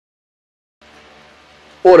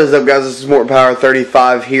What is up, guys? This is More Power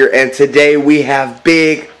 35 here, and today we have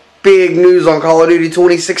big news on Call of Duty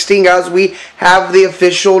 2016, guys. We have the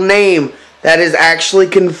official name that is actually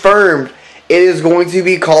confirmed. It is going to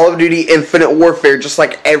be Call of Duty Infinite Warfare, just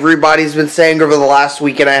like everybody's been saying over the last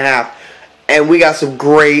week and a half. And we got some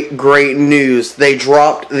great news. They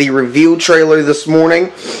dropped the reveal trailer this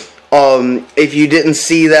morning. If you didn't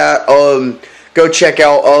see that, go check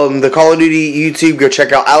out the Call of Duty YouTube. Go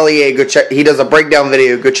check out Ali. He does a breakdown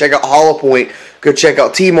video. Go check out Hollowpoint. Go check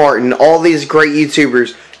out T Martin. All these great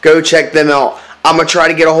YouTubers. Go check them out. I'm gonna try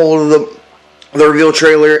to get a hold of the reveal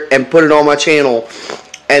trailer and put it on my channel,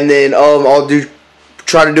 and then I'll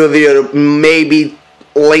try to do a video maybe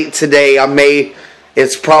late today.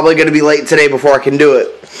 It's probably gonna be late today before I can do it.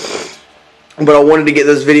 But I wanted to get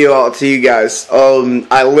this video out to you guys.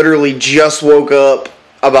 I literally just woke up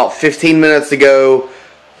about 15 minutes ago.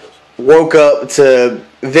 Woke up to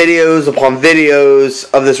videos upon videos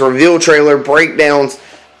of this reveal trailer, breakdowns,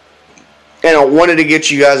 and I wanted to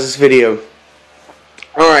get you guys this video.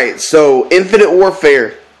 Alright, so Infinite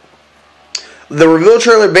Warfare. The reveal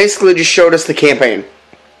trailer basically just showed us the campaign,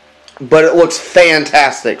 but it looks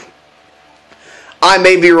fantastic. I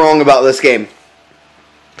may be wrong about this game.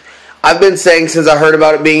 I've been saying since I heard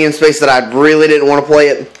about it being in space that I really didn't want to play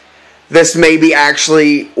it. This may be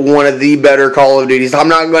actually one of the better Call of Duties. I'm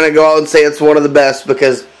not going to go out and say it's one of the best,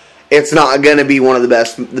 because it's not going to be one of the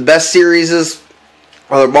best. The best series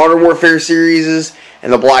are the Modern Warfare series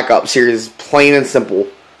and the Black Ops series, plain and simple,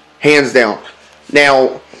 hands down.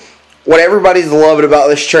 Now, what everybody's loving about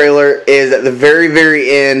this trailer is at the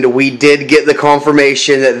very end, we did get the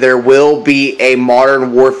confirmation that there will be a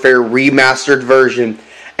Modern Warfare remastered version,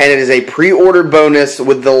 and it is a pre-order bonus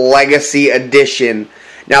with the Legacy Edition.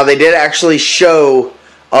 Now, they did actually show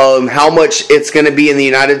how much it's going to be in the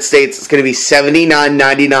United States. It's going to be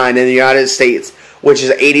 $79.99 in the United States, which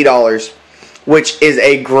is $80, which is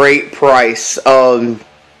a great price,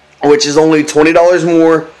 which is only $20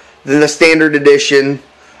 more than the standard edition.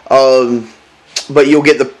 But you'll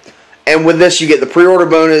get and with this you get the pre-order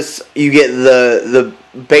bonus, you get the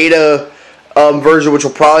beta version, which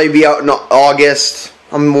will probably be out in August,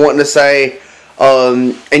 I'm wanting to say,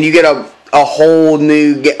 and you get a whole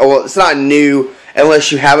new, well, it's not new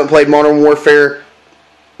unless you haven't played Modern Warfare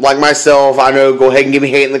like myself. I know, go ahead and give me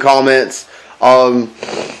hate in the comments, but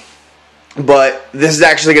this is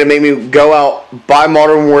actually going to make me go out, buy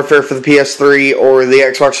Modern Warfare for the PS3 or the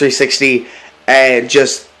Xbox 360 and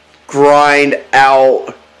just grind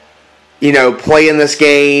out, playing this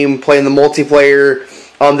game, playing the multiplayer.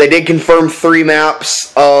 They did confirm 3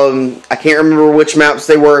 maps. I can't remember which maps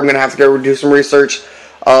they were. I'm going to have to go do some research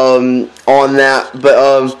on that.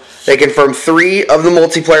 But they confirmed 3 of the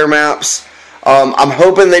multiplayer maps. I'm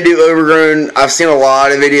hoping they do Overgrown. I've seen a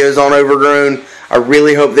lot of videos on Overgrown. I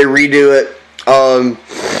really hope they redo it.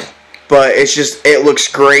 But it looks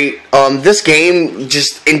great. This game,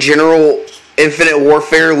 just in general, Infinite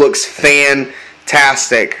Warfare looks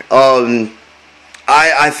fantastic. I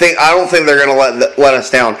don't think they're gonna let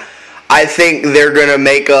us down. I think they're gonna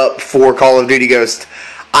make up for Call of Duty Ghost.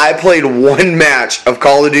 I played 1 match of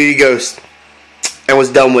Call of Duty Ghost and was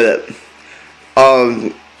done with it.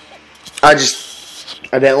 I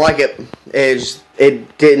didn't like it.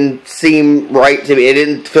 It didn't seem right to me. It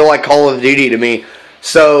didn't feel like Call of Duty to me.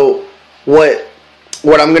 So what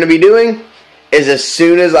I'm gonna be doing is, as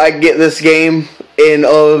soon as I get this game in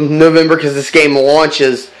November, because this game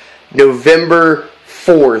launches November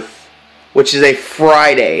 4th, which is a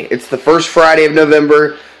Friday. It's the first Friday of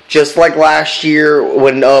November, just like last year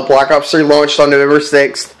when Black Ops 3 launched on November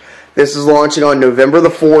 6th. This is launching on November the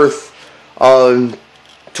 4th,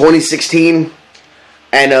 2016,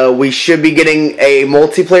 and we should be getting a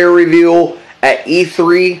multiplayer reveal at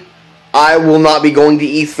E3. I will not be going to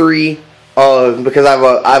E3 because I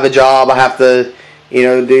have a job I have to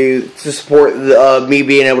do to support me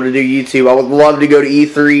being able to do YouTube. I would love to go to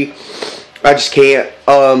E3. I just can't.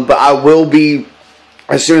 But I will be,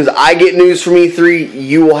 as soon as I get news from E3,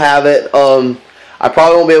 you will have it. I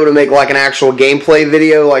probably won't be able to make like an actual gameplay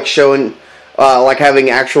video, like showing, like having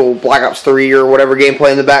actual Black Ops 3 or whatever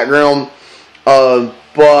gameplay in the background.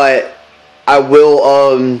 But I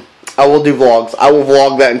will do vlogs. I will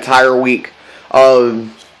vlog that entire week.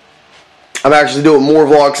 I'm actually doing more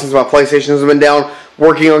vlogs since my PlayStation has been down.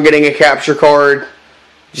 Working on getting a capture card.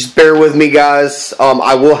 Just bear with me, guys.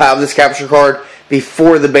 I will have this capture card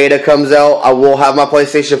before the beta comes out. I will have my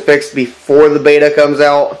PlayStation fixed before the beta comes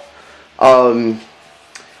out,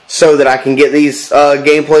 so that I can get these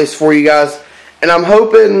gameplays for you guys. And I'm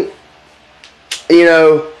hoping,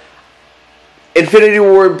 Infinity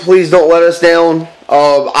Ward, please don't let us down.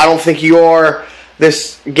 I don't think you are.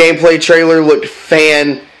 This gameplay trailer looked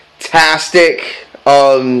fantastic.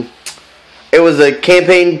 It was a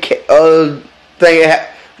campaign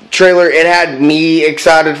trailer. It had me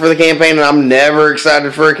excited for the campaign, and I'm never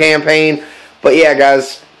excited for a campaign. But yeah,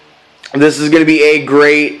 guys, this is going to be a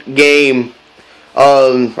great game.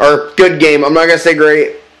 Or good game. I'm not going to say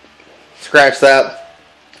great. Scratch that.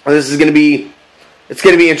 This is going to be, it's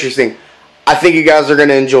going to be interesting. I think you guys are going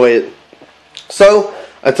to enjoy it. So,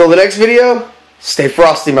 until the next video, stay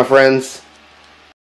frosty, my friends.